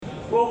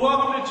Well,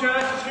 welcome to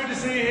church. It's good to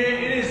see you here.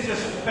 It is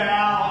just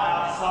foul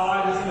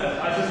outside, isn't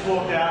it? I just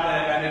walked out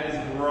there and it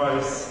is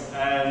gross.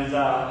 And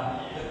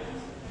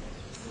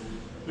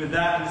with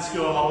that and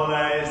school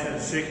holidays and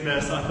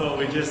sickness, I thought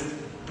we'd just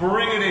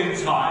bring it in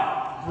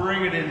tight.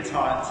 Bring it in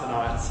tight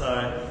tonight.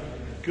 So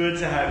good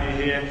to have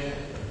you here.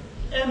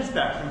 Em's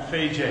back from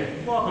Fiji.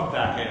 Welcome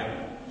back,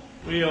 Em.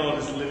 We all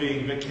just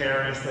living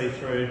vicariously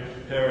through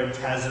her and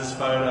Taz's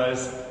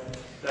photos.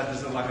 That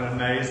just looked like an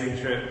amazing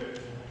trip.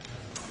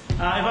 If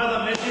I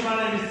haven't met you, my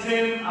name is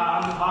Tim.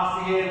 I'm the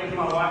pastor here with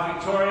my wife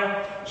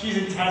Victoria. She's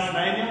in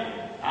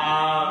Tasmania.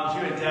 She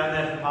went down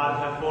there for part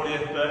of her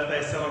 40th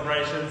birthday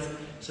celebrations.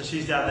 So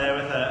she's down there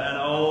with an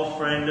old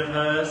friend of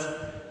hers.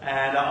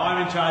 And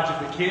I'm in charge of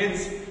the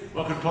kids.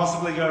 What could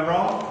possibly go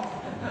wrong?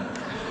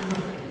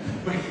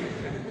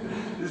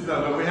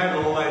 We had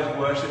all-age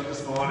worship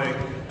this morning.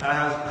 And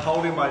I was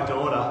holding my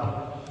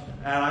daughter.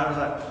 And I was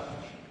like,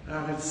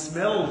 I could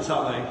smell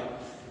something.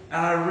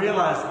 And I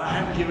realised I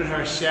hadn't given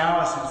her a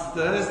shower since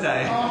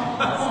Thursday.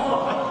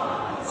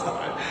 So,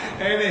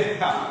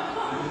 anyhow,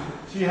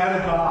 she had a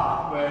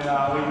bath when we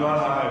got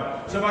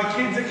home. So my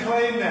kids are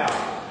clean now.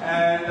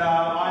 And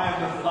I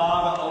am the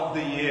father of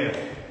the year.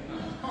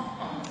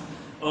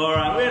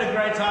 Alright, we had a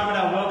great time at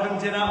our welcome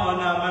dinner on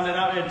Monday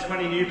night. We had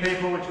 20 new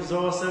people, which was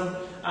awesome.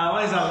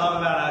 One thing I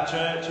love about our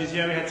church is, we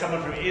had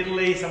someone from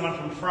Italy, someone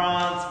from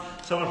France,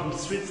 someone from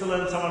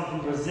Switzerland, someone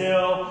from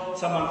Brazil,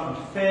 someone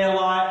from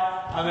Fairlight.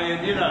 I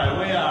mean, we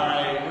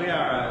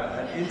are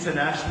an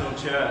international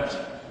church.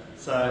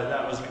 So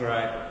that was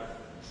great.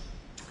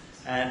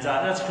 And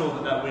that's cool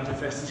that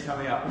Winterfest is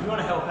coming up. If you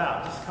want to help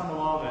out, just come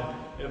along and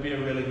it'll be a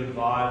really good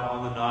vibe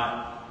on the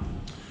night.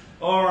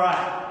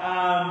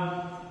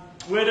 Alright,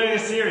 we're doing a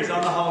series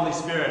on the Holy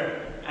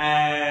Spirit.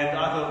 And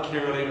I thought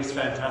Kirali was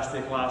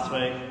fantastic last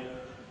week.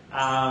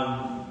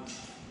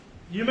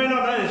 You may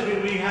not know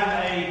this, we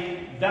have a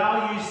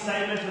value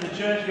statement for the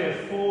church. We have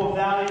 4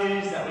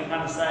 values that we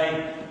kind of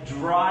say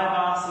drive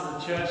us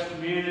as a church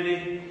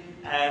community.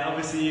 And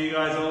obviously you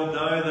guys all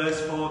know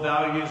those 4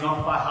 values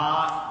off by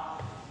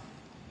heart.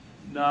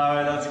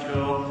 No, that's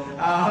cool.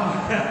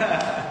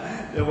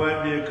 There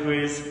won't be a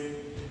quiz.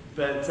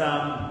 But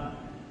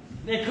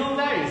they're cool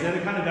values. They're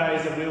the kind of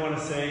values that we want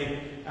to see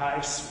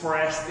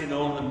expressed in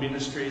all the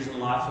ministries and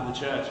life of the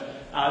church.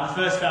 The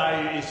first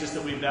value is just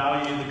that we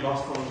value the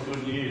gospel of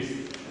good news.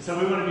 So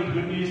we want to be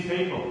good news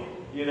people.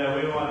 We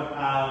want,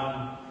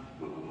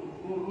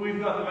 we've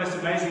got the most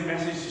amazing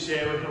message to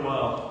share with the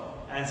world.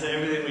 And so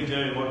everything we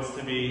do wants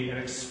to be an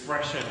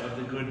expression of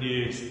the good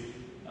news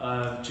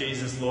of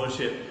Jesus'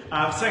 Lordship.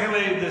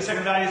 Secondly, the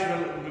second value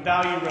is we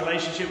value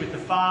relationship with the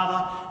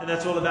Father. And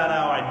that's all about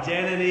our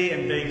identity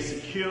and being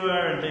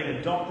secure and being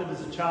adopted as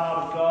a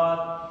child of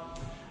God.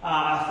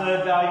 Our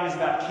third value is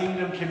about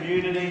kingdom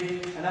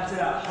community, and that's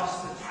about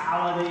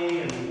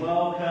hospitality and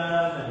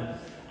welcome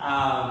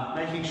and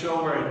making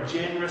sure we're a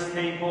generous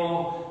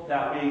people,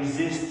 that we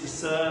exist to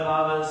serve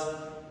others.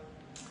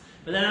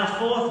 But then our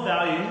fourth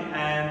value,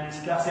 and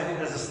Gussie, I think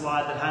there's a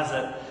slide that has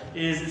it,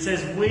 is it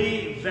says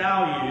we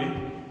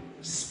value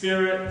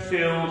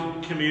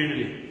spirit-filled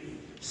community.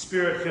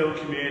 Spirit-filled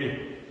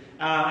community.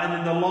 And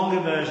in the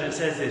longer version it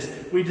says this: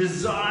 we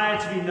desire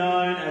to be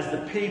known as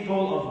the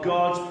people of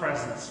God's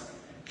presence,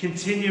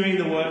 continuing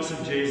the works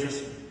of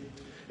Jesus.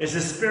 It's the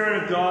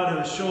Spirit of God who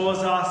assures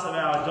us of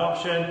our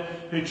adoption,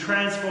 who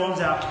transforms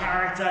our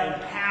character,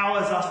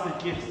 empowers us with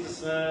gifts to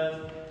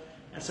serve.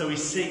 And so we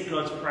seek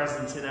God's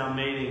presence in our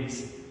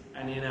meetings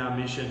and in our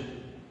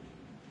mission.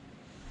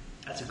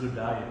 That's a good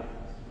value.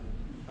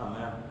 Oh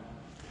man.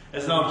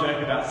 There's an old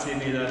joke about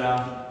Sydney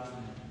that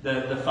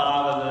the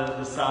Father,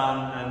 the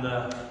Son and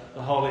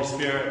the Holy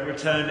Spirit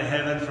return to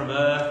heaven from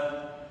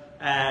earth.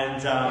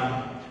 And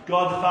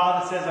God the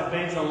Father says, I've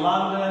been to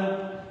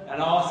London.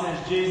 And I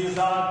says, Jesus,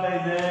 I've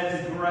been there.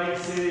 It's a great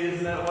city,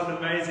 isn't it? What an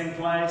amazing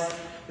place.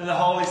 Then the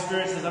Holy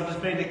Spirit says, I've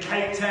just been to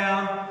Cape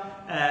Town.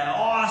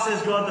 And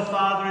says God the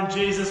Father and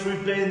Jesus,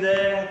 we've been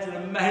there. It's an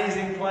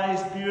amazing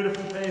place,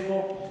 beautiful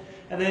people.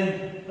 And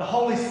then the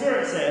Holy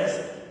Spirit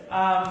says,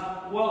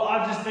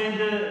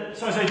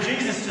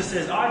 Jesus just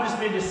says, I've just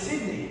been to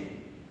Sydney.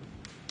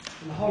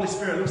 And the Holy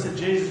Spirit looks at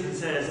Jesus and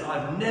says,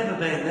 I've never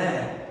been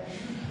there.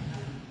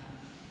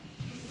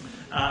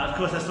 Of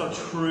course, that's not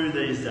true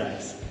these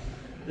days.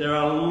 There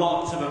are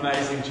lots of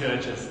amazing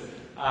churches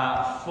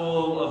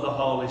full of the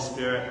Holy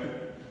Spirit.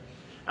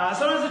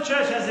 Sometimes the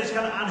church has these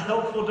kind of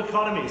unhelpful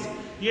dichotomies.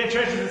 You get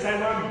churches that say,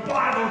 we're a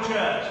Bible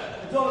church.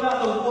 It's all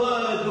about the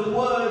Word, the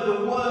Word,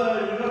 the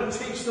Word. We've got to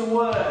teach the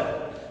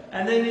Word.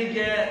 And then you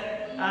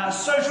get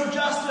social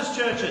justice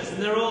churches,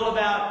 and they're all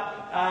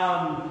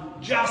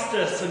about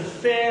justice and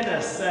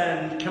fairness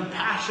and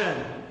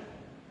compassion.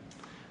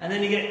 And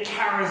then you get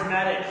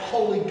charismatic,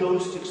 Holy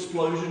Ghost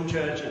explosion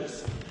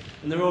churches.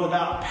 And they're all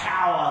about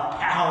power,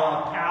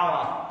 power,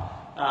 power.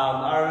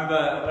 I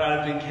remember when I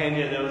was in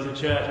Kenya, there was a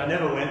church. I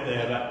never went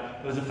there,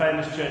 but it was a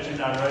famous church in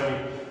Nairobi.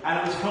 And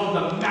it was called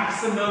the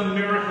Maximum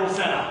Miracle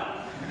Center.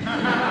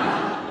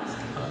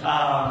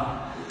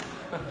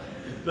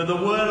 But the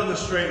word on the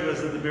street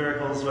was that the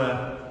miracles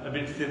were a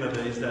bit thinner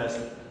these days.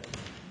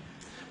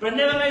 But it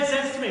never made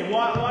sense to me.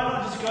 Why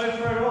not just go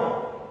for it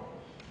all?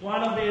 Why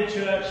not be a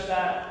church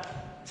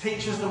that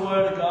teaches the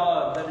word of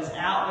God, that is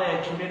out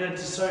there committed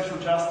to social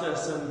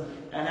justice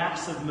and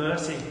acts of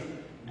mercy,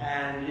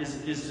 and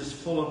is just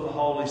full of the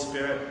Holy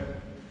Spirit?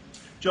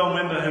 John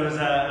Wimber, who was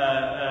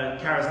a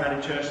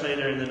charismatic church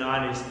leader in the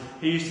 90s,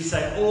 he used to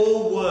say,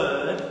 all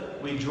word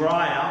we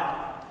dry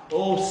up,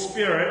 all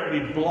spirit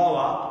we blow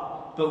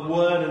up, but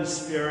word and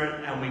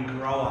spirit and we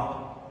grow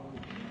up.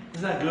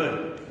 Isn't that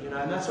good?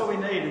 And that's what we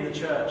need in the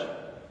church.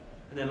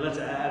 And then let's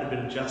add a bit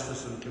of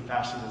justice and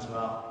compassion as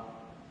well.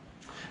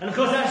 And of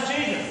course that's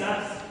Jesus.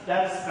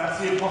 That's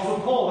the Apostle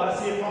Paul.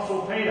 That's the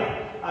Apostle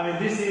Peter. I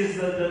mean, this is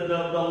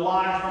the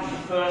life of the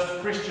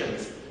first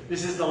Christians.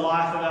 This is the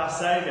life of our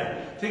Saviour.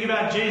 Think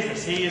about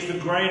Jesus. He is the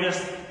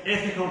greatest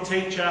ethical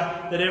teacher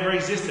that ever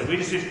existed. We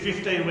just did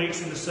 15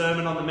 weeks in the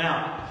Sermon on the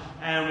Mount,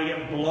 and we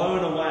get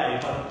blown away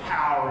by the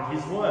power of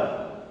his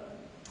word.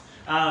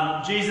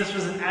 Jesus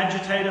was an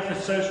agitator for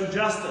social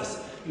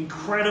justice,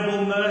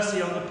 incredible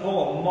mercy on the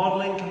poor,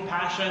 modelling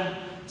compassion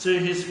to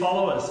his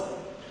followers.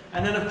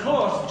 And then, of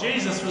course,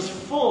 Jesus was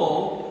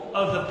full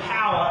of the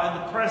power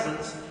and the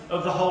presence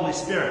of the Holy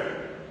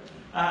Spirit.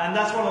 And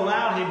that's what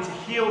allowed him to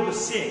heal the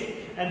sick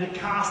and to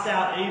cast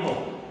out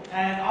evil.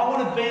 And I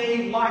want to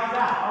be like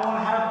that. I want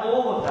to have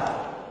all of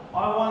that.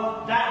 I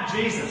want that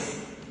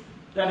Jesus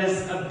that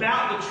is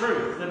about the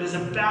truth, that is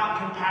about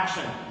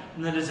compassion,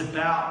 and that is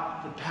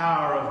about the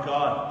power of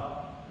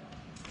God.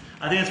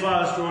 I think that's why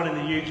I was drawn in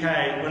the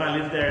UK when I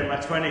lived there in my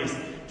 20s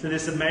to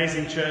this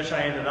amazing church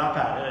I ended up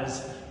at. It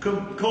was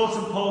called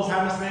St Paul's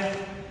Hammersmith,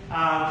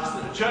 just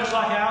a church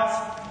like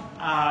ours.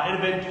 It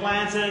had been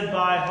planted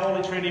by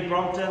Holy Trinity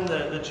Brompton,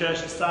 the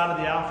church that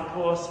started the Alpha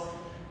Course,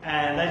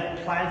 and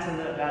they planted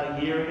it about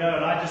a year ago,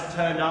 and I just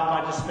turned up.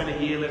 I just spent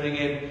a year living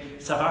in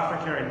South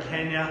Africa and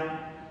Kenya,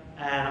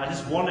 and I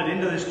just wandered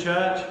into this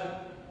church.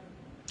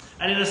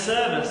 And in a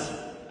service,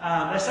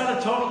 they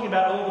started talking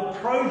about all the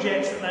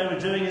projects that they were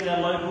doing in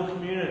their local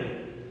community.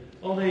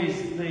 All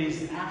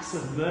these acts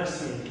of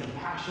mercy and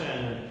compassion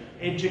and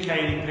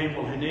educating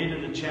people who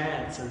needed a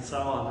chance and so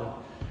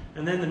on.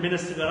 And then the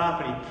minister got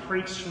up and he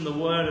preached from the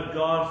Word of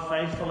God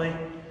faithfully.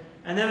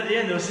 And then at the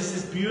end there was just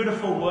this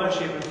beautiful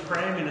worship and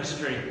prayer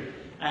ministry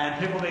and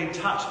people being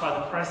touched by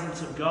the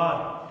presence of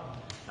God.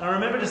 And I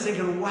remember just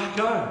thinking,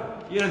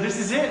 wacko, this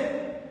is it.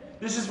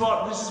 This is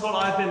what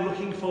I've been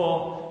looking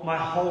for my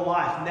whole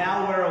life.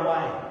 Now we're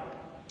away.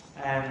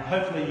 And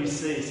hopefully you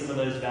see some of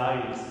those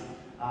values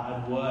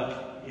at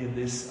work in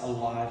this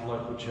alive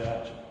local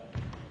church.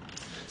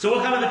 So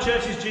what kind of a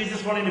church is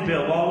Jesus wanting to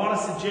build? Well, I want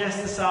to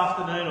suggest this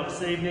afternoon or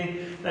this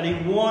evening that he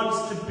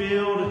wants to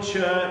build a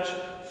church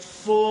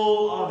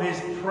full of his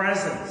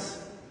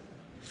presence,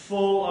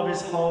 full of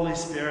his Holy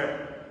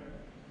Spirit.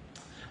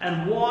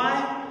 And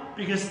why?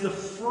 Because the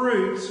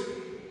fruit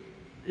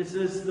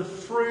is the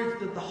fruit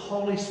that the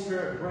Holy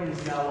Spirit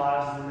brings in our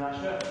lives and in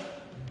our church.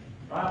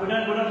 Right?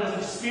 We're not just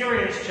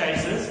experience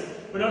chasers.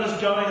 We're not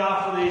just going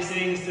after these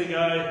things to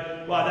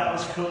go, wow, that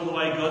was cool the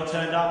way God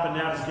turned up and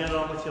now just get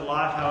on with your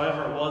life,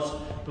 however it was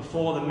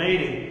before the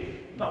meeting.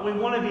 But we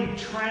want to be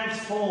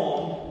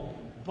transformed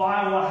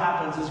by what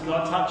happens as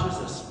God touches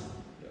us.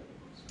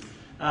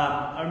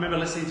 I remember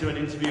listening to an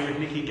interview with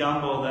Nicky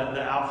Gumbel,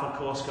 the Alpha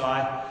Course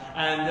guy,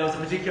 and there was a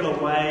particular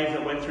wave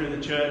that went through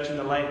the church in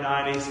the late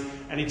 90s,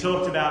 and he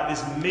talked about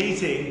this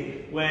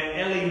meeting where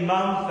Ellie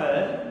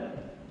Mumford,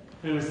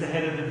 who was the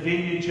head of the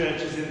Vineyard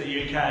churches in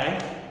the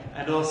UK,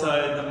 and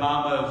also the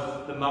mum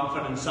of the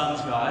Mumford and Sons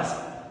guys.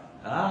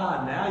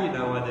 Now you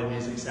know why their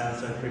music sounds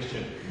so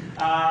Christian.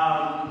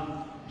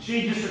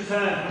 She just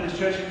returned from this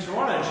church in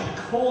Toronto, and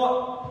she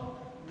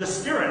caught the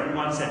Spirit in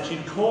one sense.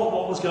 She'd caught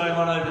what was going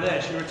on over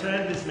there. She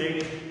returned to this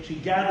meeting, she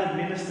gathered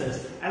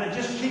ministers, and it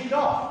just kicked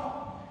off.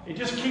 It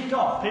just kicked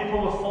off.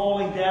 People were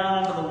falling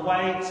down under the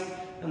weight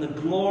and the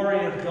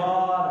glory of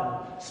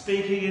God, and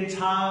speaking in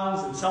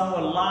tongues, and some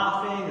were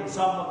laughing, and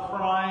some were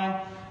crying.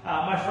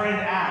 My friend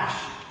Ash,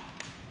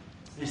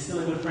 he's still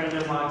a good friend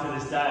of mine to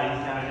this day,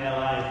 he's now in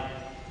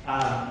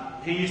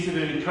LA. He used to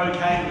do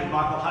cocaine with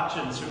Michael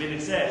Hutchins from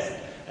INXS,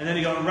 and then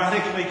he got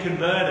radically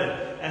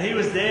converted, and he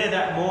was there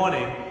that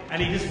morning,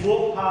 and he just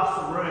walked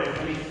past the room,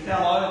 and he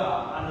fell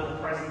over under the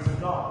presence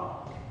of God.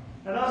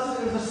 And it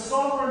was a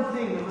sovereign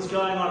thing that was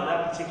going on at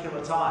that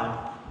particular time,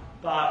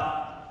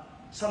 but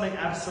something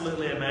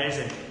absolutely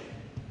amazing.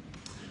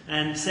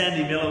 And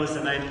Sandy Miller was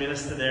the main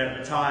minister there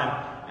at the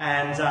time,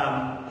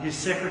 and his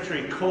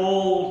secretary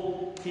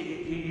called.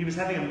 He was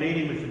having a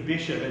meeting with the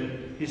bishop,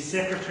 and his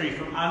secretary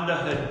from under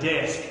her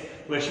desk,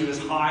 where she was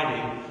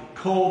hiding,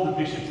 called the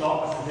bishop's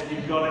office and said,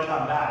 "You've got to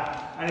come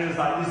back." And he was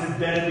like, "This had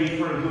better be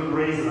for a good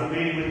reason. I'm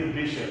meeting with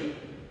the bishop."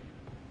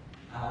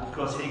 Of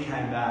course, he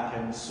came back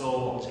and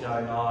saw what was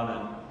going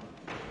on,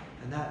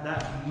 and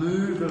that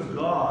move of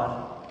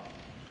God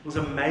was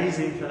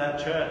amazing for that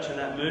church and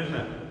that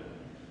movement.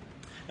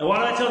 And why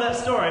do I tell that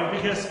story?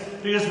 Because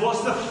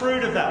what's the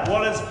fruit of that?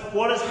 What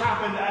has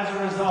happened as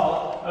a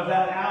result of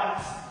that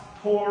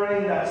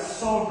outpouring, that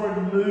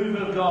sovereign move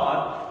of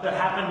God that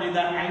happened in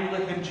that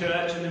Anglican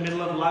church in the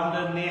middle of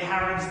London near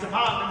Harrods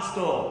department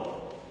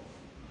store.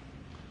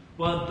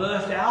 Well, it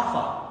birthed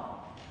Alpha,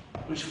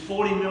 which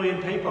 40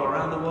 million people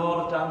around the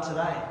world have done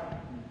today.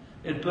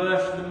 It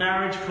birthed the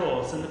marriage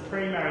course and the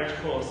pre-marriage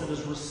course that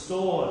has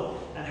restored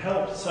and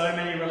helped so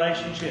many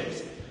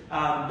relationships.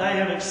 They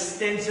have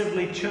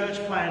extensively church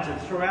planted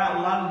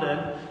throughout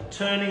London,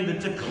 turning the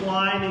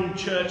declining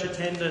church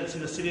attendance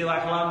in a city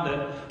like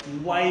London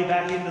way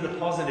back into the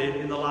positive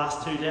in the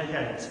last 2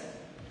 decades.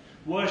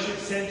 Worship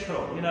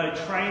Central,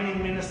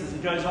 training ministers,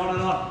 it goes on.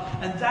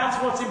 And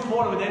that's what's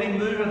important with any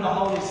move of the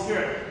Holy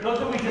Spirit. Not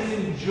that we just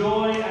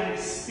enjoy an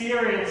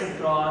experience of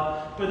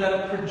God, but that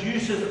it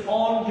produces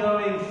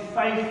ongoing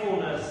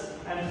faithfulness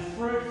and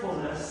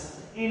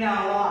fruitfulness in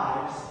our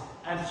lives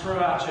and through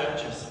our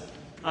churches.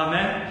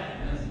 Amen?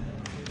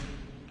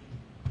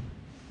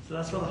 So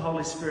that's what the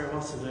Holy Spirit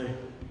wants to do.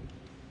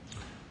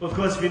 Well, of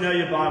course, if you know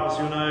your Bibles,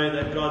 you'll know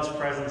that God's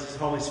presence, His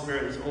Holy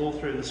Spirit, is all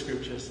through the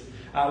Scriptures.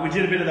 We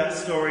did a bit of that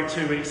story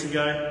 2 weeks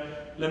ago.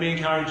 Let me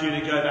encourage you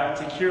to go back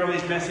to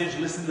Kirali's message,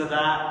 listen to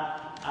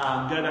that.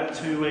 Go back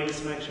 2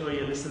 weeks, make sure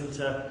you listen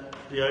to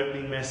the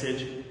opening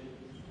message.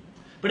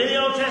 But in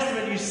the Old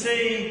Testament, you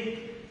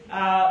see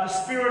the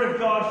Spirit of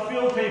God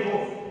fill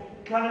people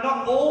kind of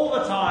not all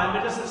the time,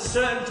 but just at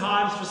certain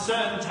times for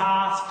certain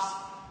tasks,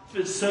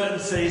 for certain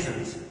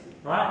seasons,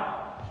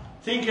 right?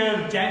 Think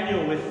of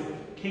Daniel with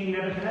King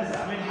Nebuchadnezzar.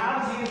 I mean, how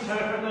does he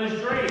interpret those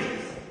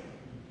dreams?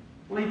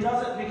 Well, he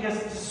does it because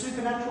it's a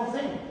supernatural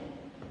thing.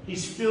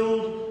 He's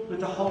filled with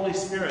the Holy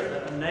Spirit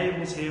that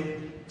enables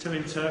him to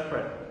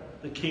interpret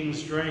the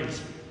king's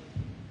dreams.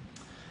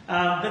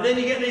 But then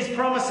you get these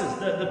promises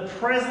that the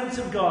presence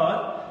of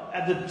God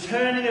at the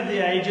turning of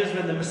the ages,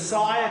 when the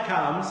Messiah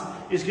comes,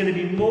 is going to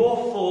be more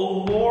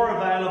full, more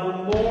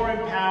available, more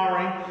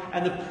empowering,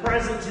 and the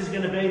presence is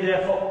going to be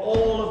there for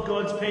all of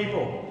God's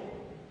people.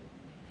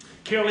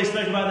 Kirali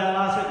spoke about that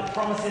last week, the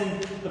promise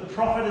in the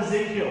prophet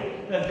Ezekiel,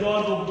 that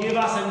God will give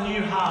us a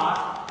new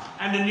heart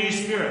and a new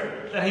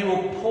spirit, that He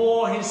will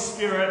pour His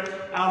Spirit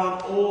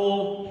out on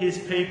all His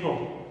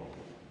people.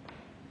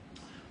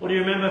 What do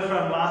you remember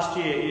from last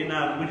year?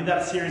 We did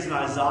that series in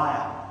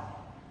Isaiah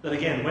that,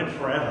 again, went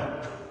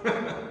forever.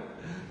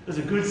 It was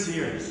a good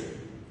series.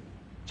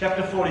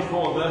 Chapter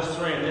 44, verse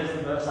 3, and there's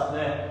the verse up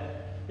there.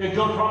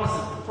 God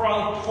promises, "For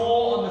I will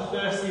pour on the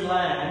thirsty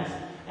land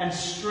and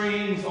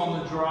streams on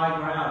the dry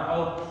ground. I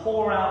will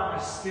pour out my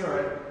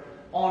Spirit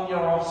on your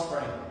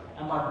offspring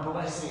and my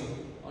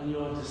blessing on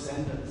your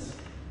descendants."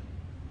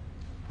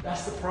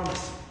 That's the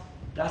promise.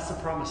 That's the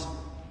promise.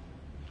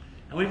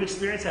 And we've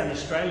experienced that in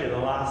Australia the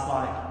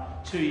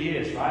last 2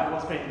 years, right?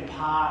 What's been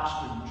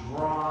parched and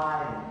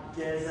dry and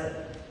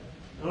desert.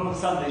 And all of a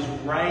sudden these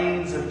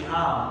rains have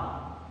come.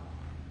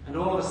 And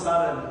all of a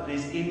sudden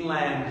these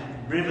inland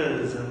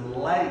rivers and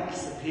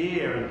lakes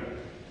appear. And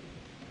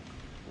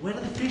where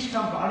did the fish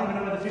come from? I don't even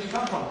know where the fish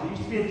come from. It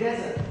used to be a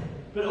desert.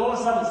 But all of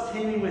a sudden it's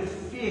teeming with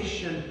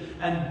fish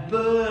and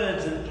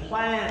birds and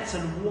plants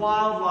and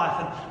wildlife.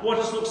 And what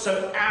just looks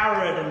so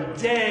arid and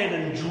dead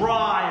and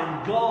dry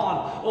and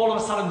gone, all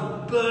of a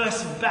sudden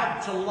bursts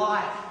back to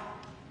life.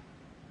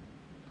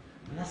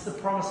 And that's the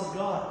promise of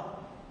God.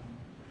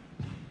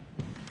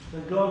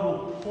 That God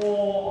will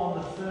pour on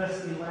the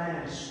thirsty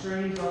land,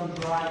 streams on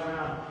dry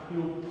ground. He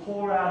will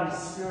pour out His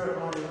Spirit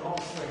on your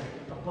offspring,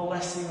 a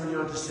blessing on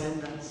your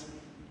descendants.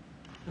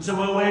 And so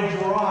when we're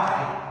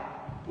dry,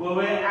 where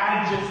we're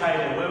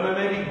agitated, where we're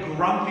maybe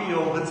grumpy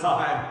all the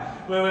time,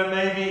 where we're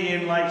maybe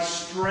in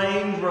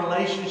strained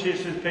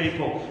relationships with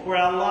people, where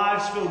our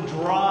lives feel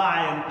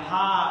dry and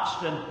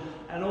parched,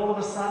 and all of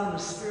a sudden the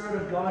Spirit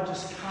of God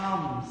just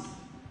comes,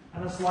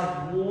 and it's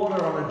like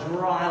water on a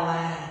dry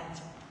land,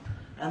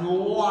 and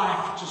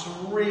life just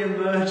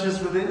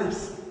re-emerges within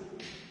us.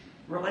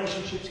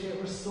 Relationships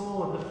get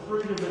restored, the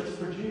fruit of it's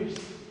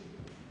produced.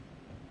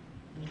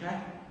 Okay?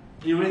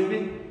 Are you with me?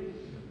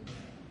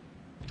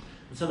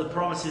 And so the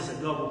promise is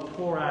that God will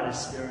pour out His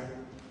Spirit,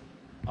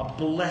 a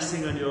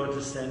blessing on your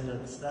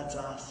descendants. That's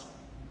us.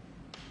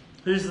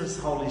 Who's this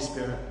Holy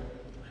Spirit?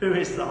 Who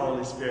is the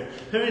Holy Spirit?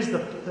 Who is the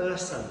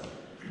person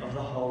of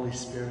the Holy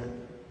Spirit?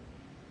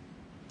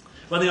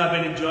 One thing I've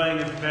been enjoying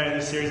in preparing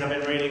this series, I've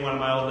been reading one of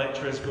my old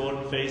lecturers,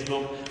 Gordon Fee's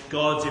book,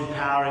 God's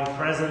Empowering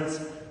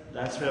Presence.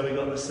 That's where we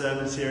got the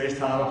sermon series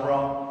title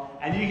from.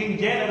 And you can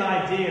get an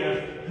idea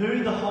of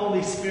who the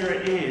Holy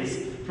Spirit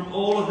is from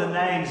all of the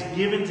names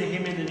given to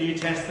Him in the New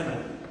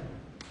Testament.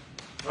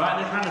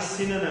 Right? They're kind of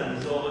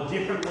synonyms or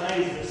different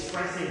ways of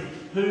expressing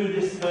who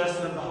this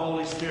person of the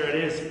Holy Spirit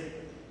is.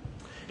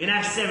 In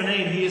Acts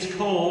 17, He is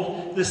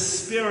called the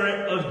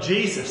Spirit of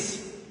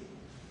Jesus.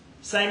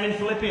 Same in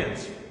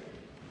Philippians.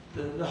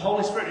 The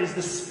Holy Spirit is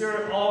the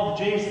Spirit of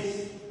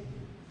Jesus.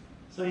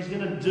 So He's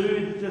going to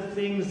do the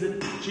things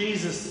that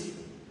Jesus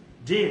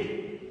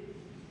did.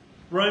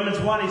 Romans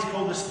 1, He's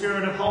called the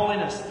Spirit of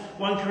holiness.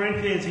 1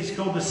 Corinthians, He's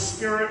called the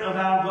Spirit of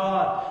our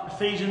God.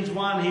 Ephesians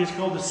 1, He is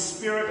called the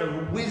Spirit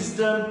of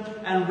wisdom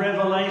and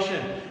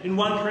revelation. In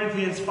 1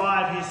 Corinthians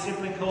 5, He is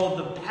simply called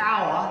the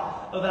power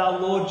of our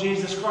Lord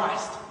Jesus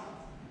Christ.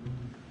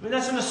 I mean,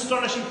 that's an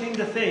astonishing thing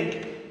to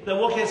think, that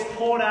what gets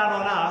poured out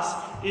on us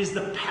is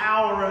the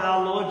power of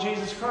our Lord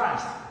Jesus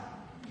Christ.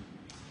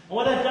 And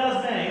what that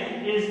does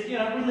mean is, we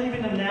live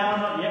in the now,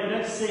 not yet. We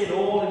don't see it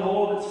all in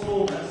all of its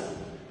fullness.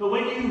 But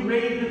when you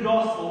read the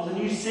Gospels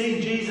and you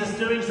see Jesus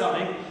doing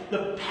something,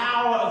 the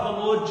power of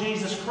the Lord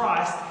Jesus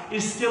Christ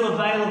is still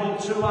available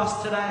to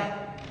us today.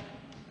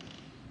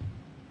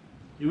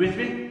 You with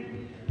me?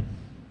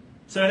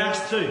 So in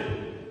Acts 2,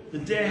 the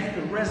death,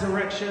 the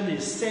resurrection, the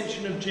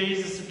ascension of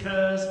Jesus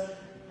occurs,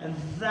 and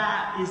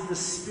that is the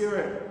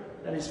Spirit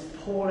that is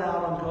poured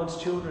out on God's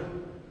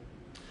children.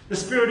 The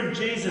Spirit of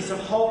Jesus, of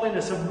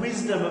holiness, of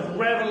wisdom, of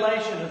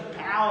revelation, of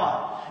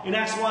power. In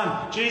Acts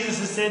 1, Jesus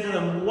has said to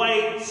them,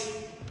 wait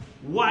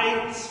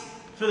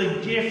for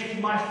the gift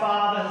my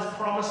Father has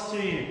promised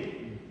to you.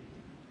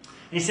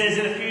 He says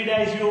in a few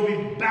days you will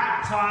be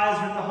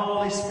baptized with the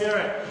Holy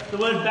Spirit. The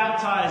word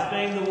baptized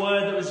being the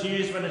word that was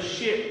used when a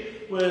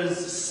ship was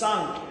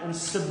sunk and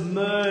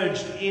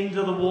submerged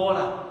into the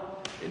water.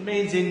 It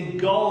means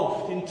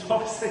engulfed,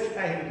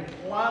 intoxicated,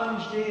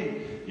 plunged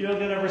in. You're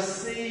going to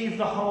receive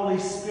the Holy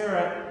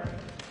Spirit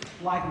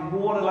like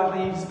water,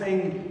 like he's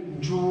being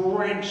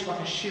drenched, like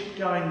a ship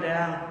going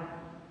down.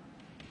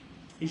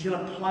 He's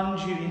going to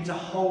plunge you into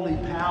holy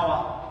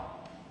power.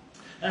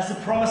 That's the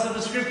promise of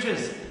the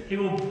Scriptures. He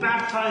will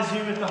baptize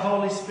you with the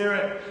Holy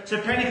Spirit. So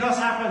Pentecost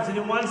happens, and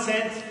in one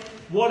sense,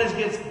 what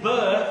gets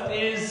birthed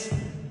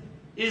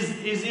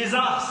is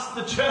us,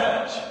 the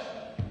church.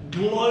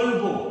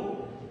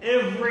 Global.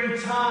 Every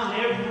tongue,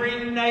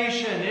 every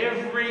nation,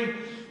 every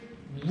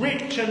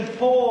rich and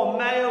poor,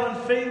 male and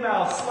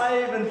female,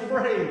 slave and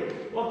free.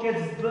 What gets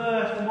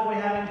birthed and what we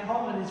have in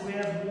common is we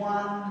have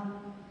one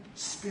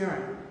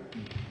Spirit.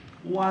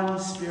 One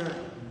Spirit.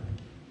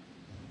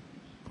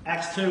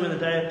 Acts 2, when the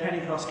day of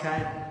Pentecost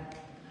came,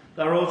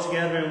 they were all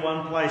together in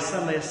one place.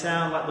 Suddenly a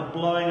sound like the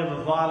blowing of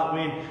a violent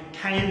wind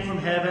came from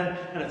heaven,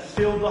 and it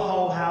filled the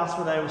whole house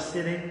where they were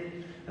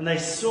sitting. And they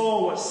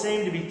saw what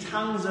seemed to be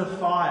tongues of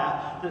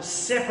fire that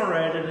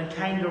separated and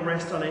came to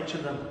rest on each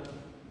of them.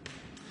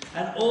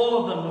 And all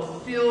of them were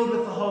filled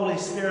with the Holy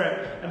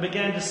Spirit and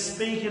began to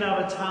speak in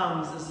other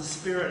tongues as the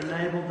Spirit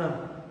enabled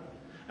them.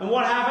 And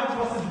what happens?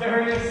 What's the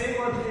very next thing?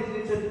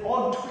 It's an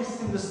odd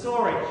twist in the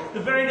story. The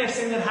very next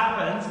thing that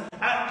happens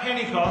at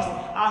Pentecost,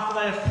 after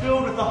they are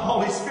filled with the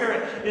Holy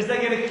Spirit, is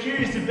they get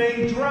accused of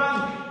being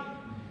drunk.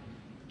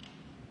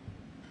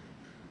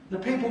 The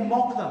people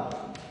mock them.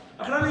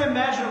 I can only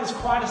imagine it was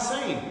quite a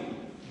scene.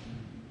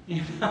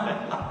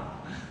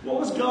 What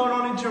was going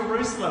on in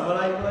Jerusalem? Were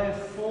they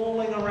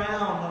falling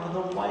around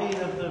under the weight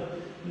of the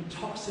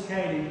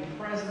intoxicating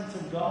presence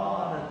of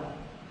God? And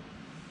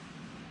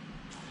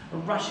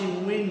a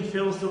rushing wind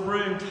fills the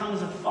room.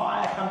 Tongues of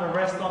fire come to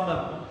rest on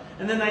them.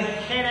 And then they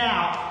head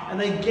out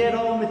and they get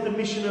on with the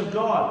mission of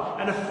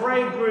God. And a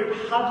frayed group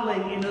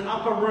huddling in an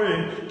upper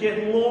room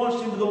get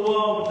launched into the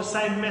world with the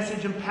same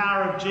message and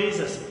power of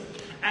Jesus.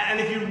 And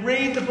if you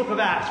read the book of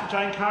Acts, which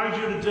I encourage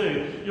you to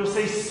do, you'll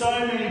see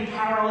so many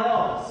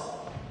parallels.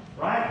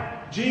 Right?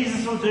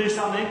 Jesus will do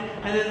something,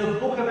 and then in the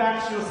book of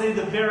Acts you'll see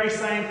the very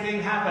same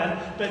thing happen,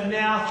 but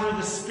now through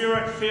the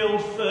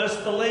Spirit-filled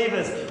first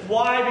believers.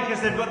 Why?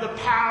 Because they've got the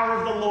power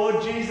of the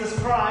Lord Jesus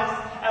Christ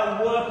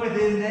at work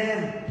within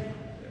them.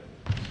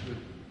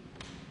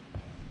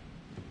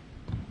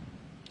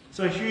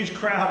 So a huge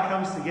crowd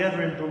comes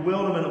together in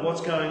bewilderment at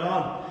what's going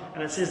on,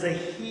 and it says they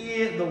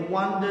hear the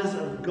wonders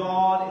of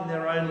God in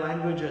their own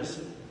languages.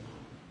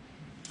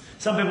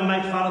 Some people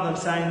make fun of them,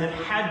 saying they've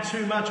had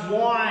too much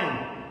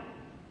wine.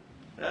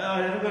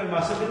 I never got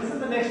myself, but isn't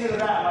the next bit of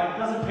that? Like,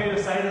 doesn't Peter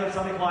say to them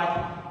something like,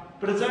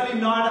 but it's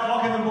only 9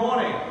 o'clock in the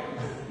morning,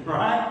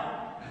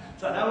 right?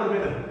 So that would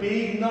have been a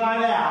big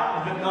night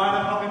out if at 9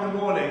 o'clock in the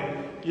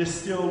morning you're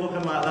still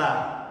looking like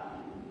that.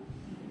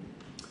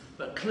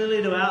 But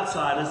clearly to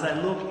outsiders, they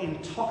look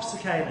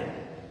intoxicated.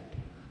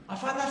 I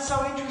find that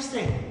so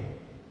interesting.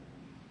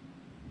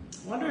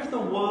 I wonder if the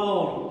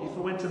world, if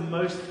it went to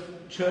most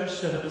church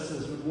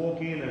services, would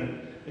walk in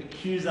and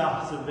accuse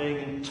us of being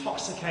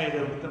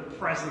intoxicated with the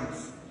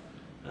presence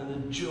and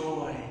the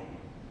joy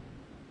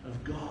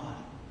of God.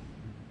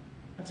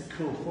 That's a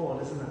cool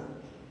thought, isn't it?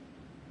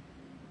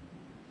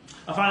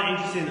 I find it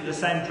interesting that the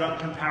same drunk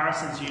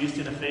comparison's used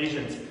in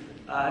Ephesians.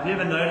 Have you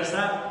ever noticed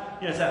that?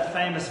 It's that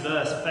famous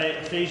verse,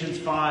 Ephesians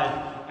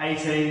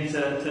 5:18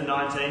 to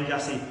 19,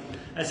 Gussie.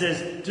 It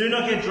says, "Do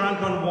not get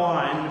drunk on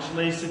wine, which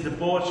leads to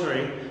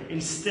debauchery.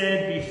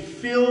 Instead, be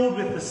filled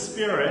with the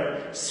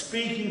Spirit,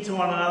 speaking to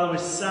one another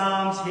with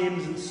psalms,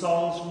 hymns, and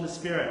songs from the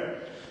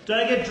Spirit."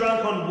 Don't get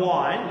drunk on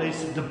wine,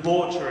 leads to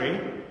debauchery.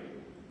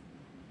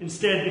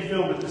 Instead, be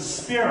filled with the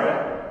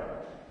Spirit,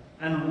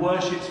 and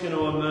worship's going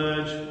to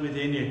emerge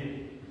within you.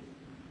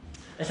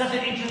 It's such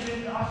an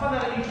interesting, I find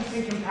that an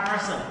interesting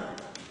comparison.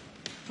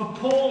 For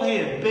Paul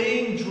here,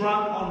 being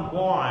drunk on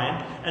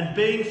wine and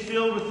being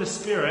filled with the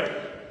Spirit,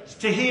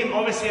 to him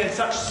obviously had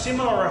such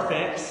similar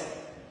effects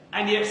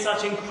and yet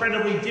such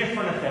incredibly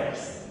different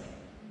effects.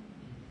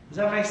 Does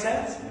that make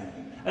sense?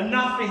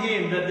 Enough for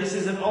him that this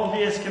is an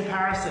obvious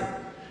comparison.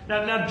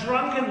 Now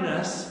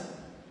drunkenness,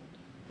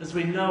 as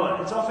we know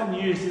it, it's often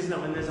used, isn't it,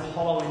 when there's a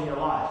hole in your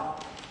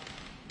life.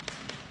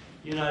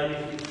 You know,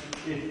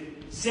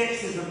 if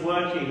sex isn't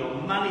working, or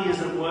money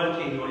isn't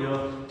working, or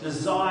your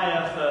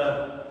desire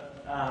for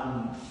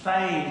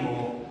fame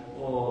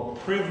or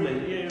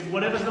privilege, you know,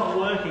 whatever's not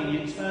working,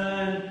 you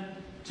turn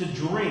to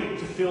drink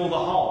to fill the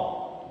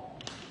hole.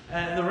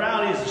 And the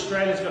reality is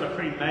Australia's got a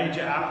pretty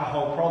major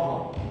alcohol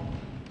problem.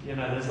 You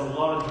know, there's a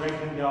lot of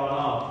drinking going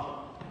on.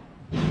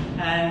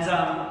 And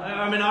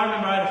I remember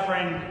I had a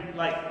friend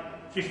like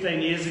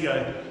 15 years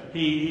ago.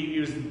 He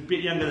was a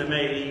bit younger than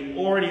me. He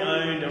already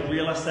owned a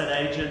real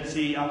estate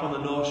agency up on the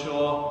North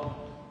Shore.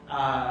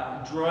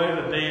 Drove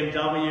a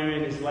BMW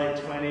in his late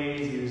 20s.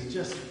 He was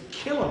just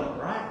killing it,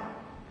 right?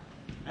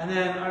 And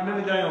then I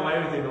remember going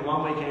away with him, and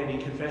one weekend he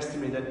confessed to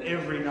me that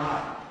every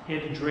night he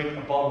had to drink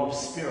a bottle of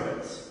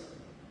spirits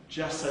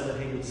just so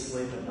that he could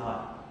sleep at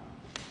night.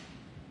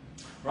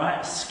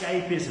 Right?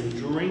 Escapism,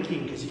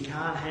 drinking because you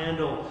can't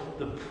handle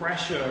the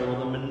pressure or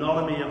the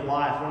monotony of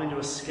life, wanting to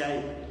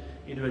escape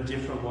into a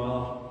different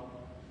world.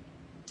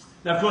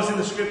 Now, of course, in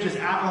the scriptures,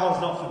 alcohol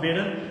is not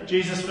forbidden.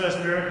 Jesus' first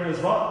miracle is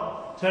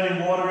what?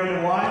 Turning water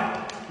into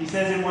wine. He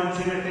says in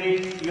 1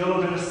 Timothy, you got a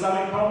little bit of a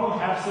stomach problem,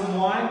 have some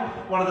wine.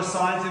 One of the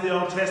signs in the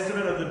Old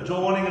Testament of the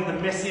dawning of the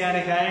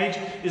Messianic age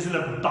is an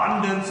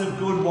abundance of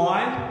good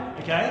wine.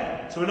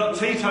 Okay? So we're not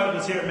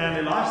teetotalers here at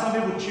Manly Life. Some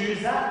people choose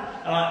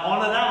that, and I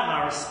honour that and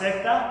I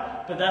respect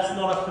that, but that's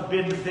not a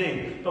forbidden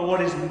thing. But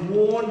what is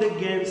warned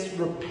against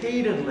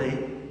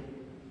repeatedly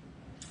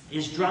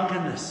is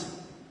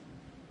drunkenness.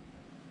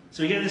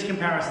 So we get this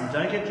comparison.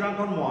 Don't get drunk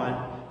on wine,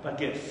 but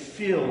get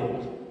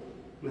filled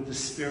with the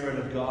Spirit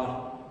of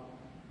God.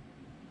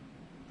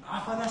 I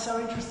find that so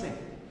interesting.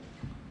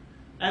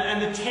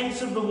 And the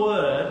tense of the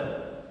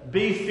word,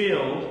 be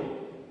filled,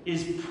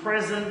 is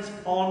present,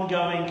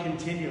 ongoing,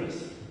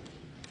 continuous.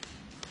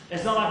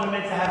 It's not like we're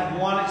meant to have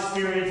one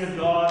experience of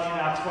God in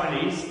our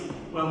 20s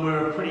when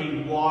we're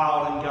pretty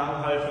wild and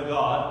gung-ho for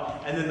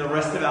God, and then the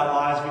rest of our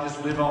lives we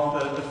just live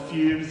off the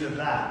fumes of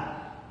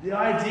that. The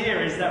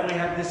idea is that we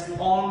have this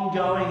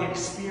ongoing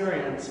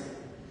experience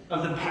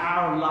of the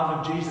power and love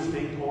of Jesus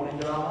being poured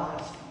into our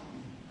lives.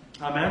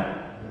 Amen?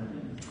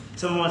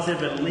 Someone once said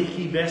we're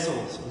leaky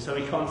vessels, and so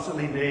we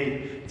constantly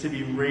need to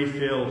be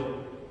refilled.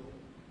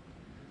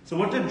 So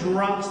what did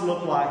drunks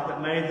look like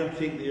that made them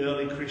think the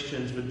early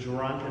Christians were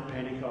drunk at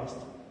Pentecost?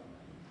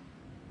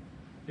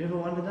 You ever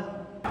wondered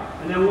that?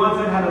 And then once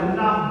they had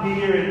enough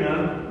beer in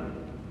them,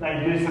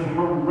 they'd do some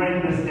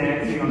horrendous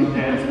dancing on the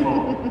dance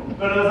floor.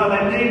 But it was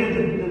like they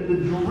needed the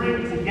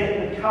drink to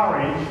get the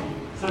courage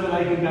so that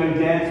they could go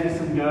dance with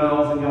some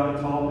girls and go and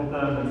talk with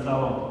them and so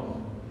on.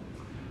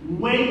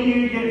 When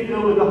you get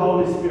filled with the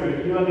Holy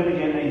Spirit, you are going to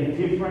get a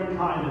different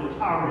kind of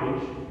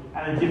courage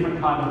and a different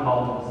kind of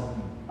boldness.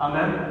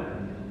 Amen?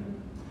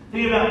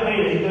 Think about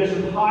Peter. He goes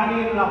from hiding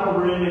in an upper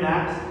room in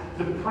Acts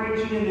to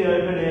preaching in the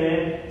open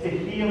air to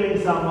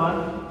healing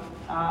someone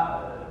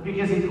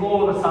because he's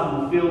all of a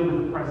sudden filled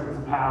with the presence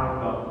and power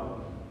of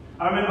God.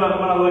 I remember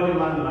when I worked in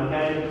London, I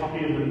gave a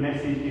copy of the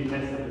Message New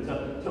Testament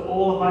to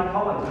all of my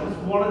colleagues. I just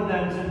wanted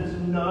them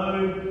to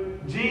know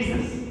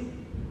Jesus.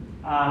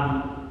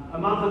 A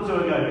month or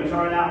two ago,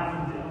 Victoria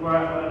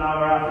and I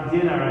were out for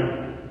dinner,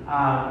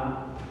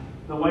 and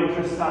the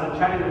waitress started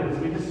chatting with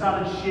us. We just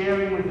started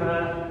sharing with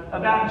her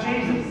about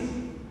Jesus.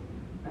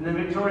 And then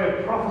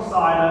Victoria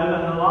prophesied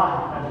over her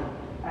life.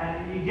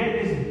 And you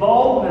get this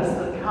boldness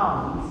that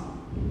comes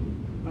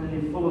when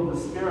you're full of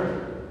the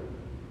Spirit.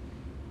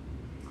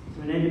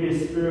 So we need to be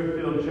a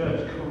Spirit-filled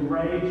church,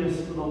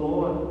 courageous for the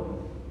Lord.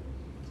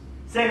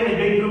 Secondly,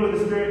 being filled with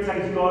the Spirit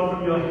takes God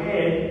from your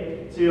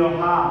head to your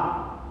heart.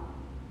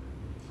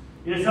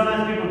 You know,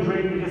 sometimes people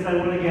drink because they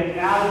want to get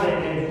out of their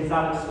heads and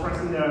start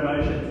expressing their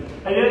emotions.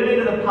 Have you ever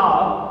been to the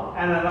pub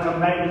and like a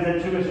mate who's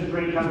had too much to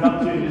drink comes up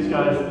to you and just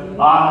goes,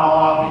 I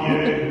love you.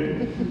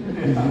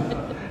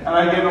 And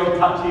they get all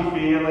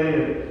touchy-feely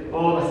and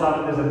all of a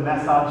sudden there's a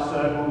massage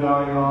circle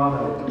going on.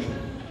 And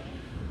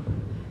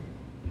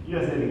you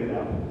guys need to get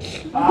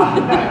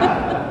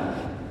out.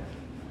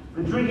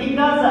 The drinking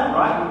does that,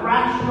 right?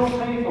 Rational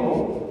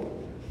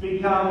people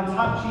become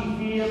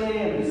touchy-feely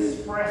and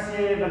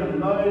expressive and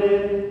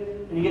emotive.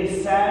 And you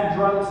get sad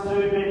drunks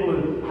too, people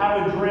who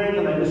have a drink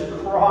and they just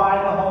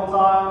cry the whole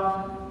time.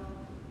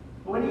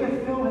 But when you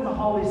get filled with the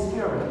Holy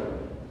Spirit,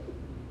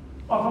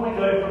 often we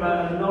go from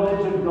a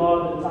knowledge of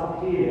God that's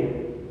up here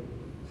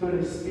to an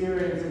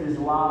experience of His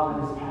love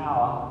and His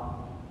power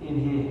in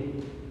here.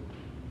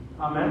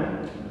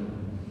 Amen?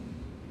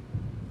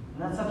 And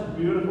that's such a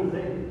beautiful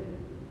thing.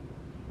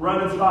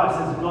 Romans 5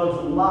 says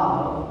God's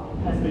love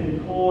has been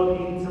poured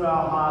into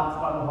our hearts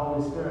by the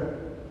Holy Spirit.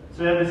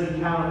 So we have this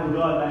encounter with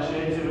God that I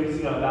shared 2 weeks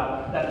ago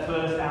about that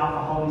first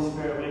Alpha Holy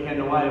Spirit weekend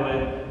away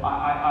where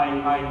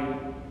I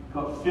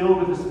got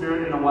filled with the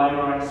Spirit in a way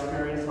where I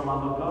experienced the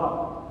love of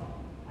God.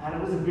 And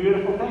it was a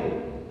beautiful thing.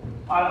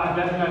 I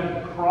don't think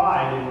I've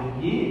cried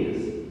in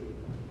years.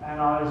 And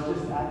I was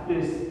just at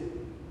this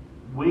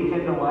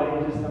weekend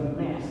away just a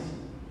mess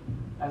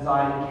as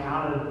I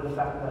encountered the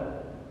fact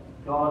that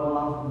God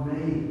loved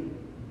me.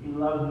 He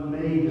loved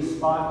me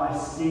despite my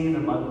sin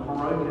and my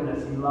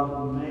brokenness. He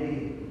loved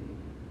me.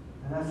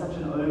 And that's such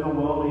an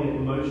overwhelming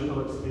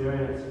emotional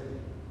experience.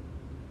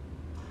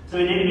 So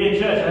we need to be a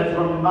church that has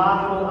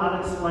remarkable,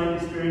 unexplained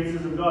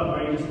experiences of God,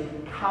 where He just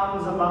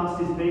comes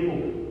amongst His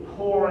people,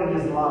 pouring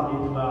His love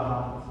into our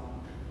hearts.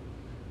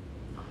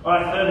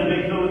 Alright, thirdly,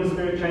 being filled with the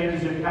Spirit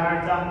changes your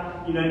character.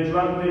 You know,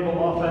 drunk people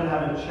often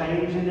have a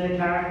change in their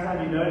character.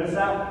 Have you noticed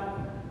that?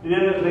 Have you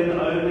ever been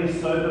the only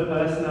sober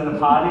person at a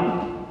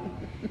party?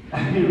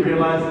 And you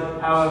realise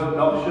how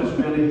obnoxious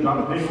really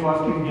drunk people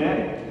can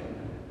get?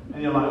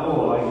 And you're like,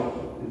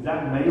 oh, is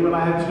that me when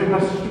I have too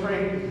much to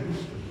drink?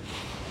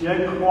 You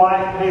know,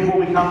 quiet people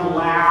become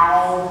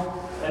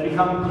loud. They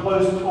become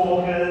close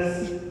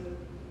talkers.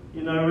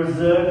 You know,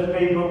 reserved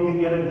people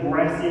can get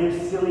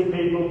aggressive. Silly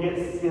people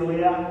get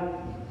sillier.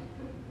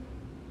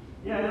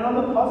 Yeah, and on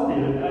the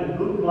positive, a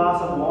good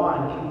glass of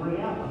wine can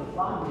bring out the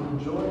fun and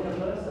joy in a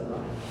person,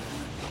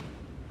 right?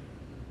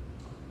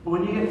 But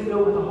when you get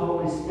filled with the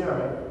Holy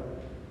Spirit,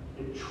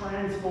 it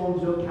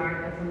transforms your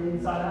character from the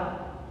inside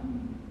out.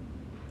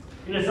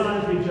 You know,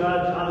 sometimes we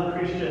judge other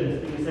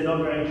Christians because they're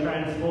not very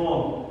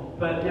transformed.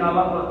 But, you know, I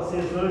love what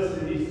C.S.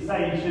 Lewis used to say.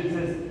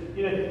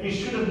 You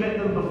should have met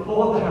them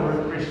before they were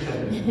a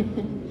Christian.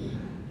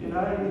 You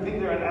know, you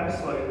think they're an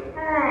absolute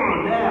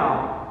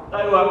now.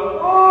 They were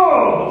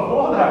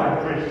before they were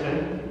a Christian.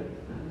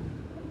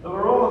 But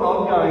we're all an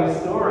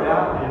ongoing story,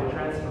 aren't we, of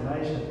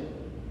transformation.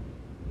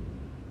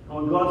 And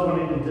what God's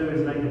wanting to do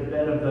is make a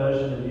better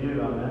version of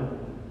you, amen.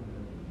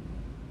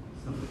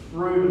 It's the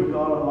fruit of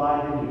God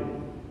alive in you.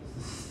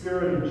 It's the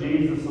Spirit of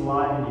Jesus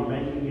alive in you,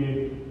 making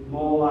you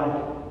more like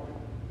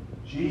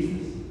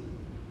Jesus.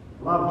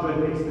 Love,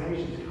 joy, peace,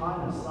 patience,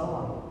 kindness, so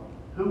on.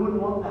 Who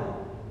wouldn't want that?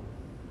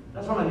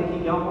 That's one of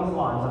Nicky Young's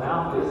lines on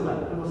Alpha, isn't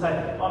it? People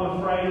say, I'm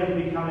afraid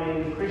of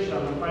becoming a Christian.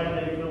 I'm afraid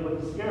of being filled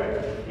with the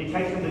Spirit. He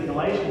takes them to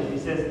Galatians. He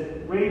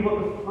says, read what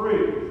the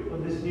fruit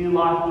of this new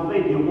life will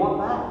be. Do you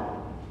want that?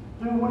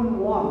 Who wouldn't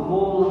want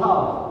more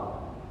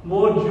love,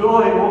 more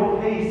joy,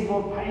 more peace,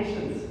 more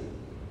patience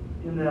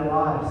in their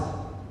lives?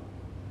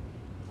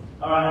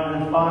 All right,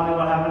 and then finally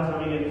what happens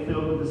when we get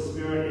filled with the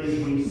Spirit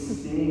is we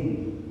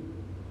sing.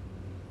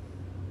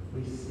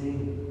 We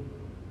sing.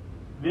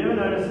 Have you ever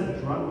noticed that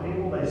drunk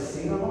people, they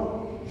sing a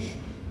lot?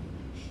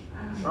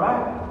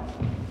 Right?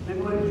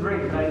 People who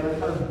drink, they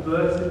kind of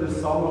burst into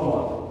song a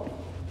lot.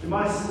 In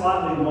my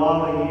slightly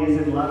wilder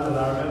years in London,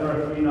 I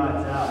remember a few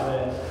nights out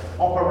where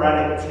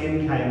Operatic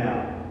Tim came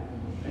out.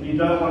 And you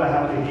don't want to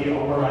have to hear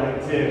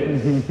Operatic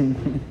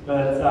Tim.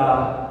 But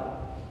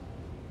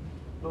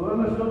when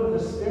we're filled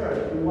with the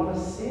Spirit, we want to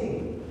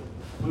sing.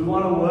 We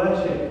want to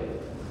worship.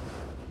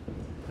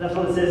 That's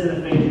what it says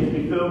in Ephesians.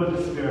 Be filled with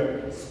the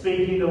Spirit,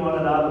 speaking to one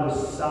another with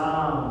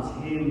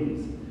psalms,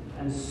 hymns,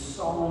 and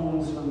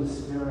songs from the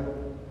Spirit.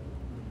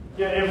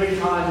 You know, every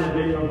time there have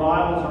been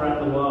revivals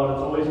around the world,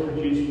 it's always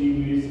produced new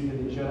music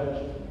in the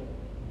church.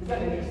 Is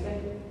that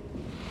interesting?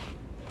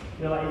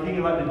 You know, like you think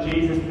about the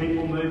Jesus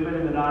People movement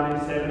in the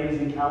 1970s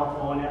in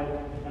California,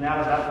 and out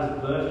of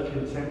that was birthed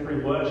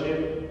contemporary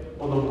worship,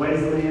 or the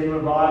Wesleyan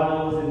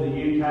revivals in the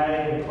UK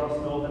and across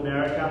North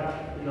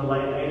America in the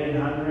late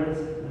 1800s,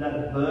 and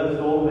that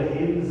birthed all the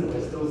hymns that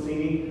we're still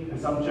singing, and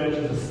some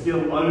churches are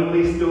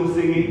still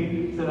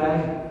singing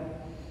today.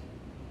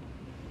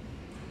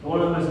 One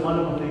of the most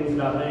wonderful things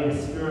about being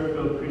a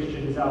Spirit-filled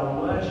Christian is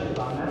our worship,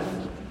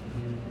 amen?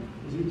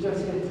 Is we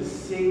just get to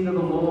sing to the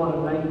Lord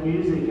and make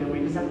music, and we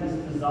just have this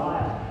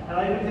desire. And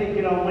I even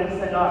think, on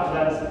Wednesday night,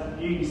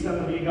 that's some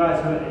of you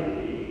guys who are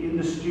in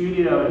the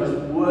studio and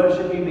just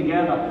worshiping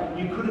together.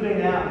 You could have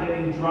been out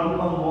getting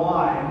drunk on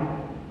wine,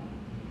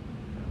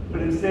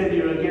 but instead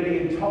you are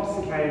getting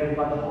intoxicated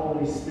by the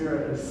Holy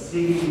Spirit and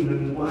singing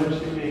and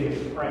worshiping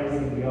and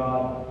praising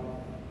God.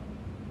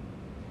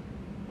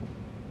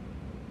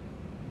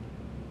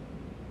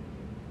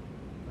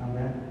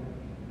 Amen.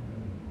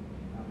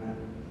 Amen.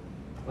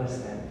 Let's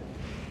stand.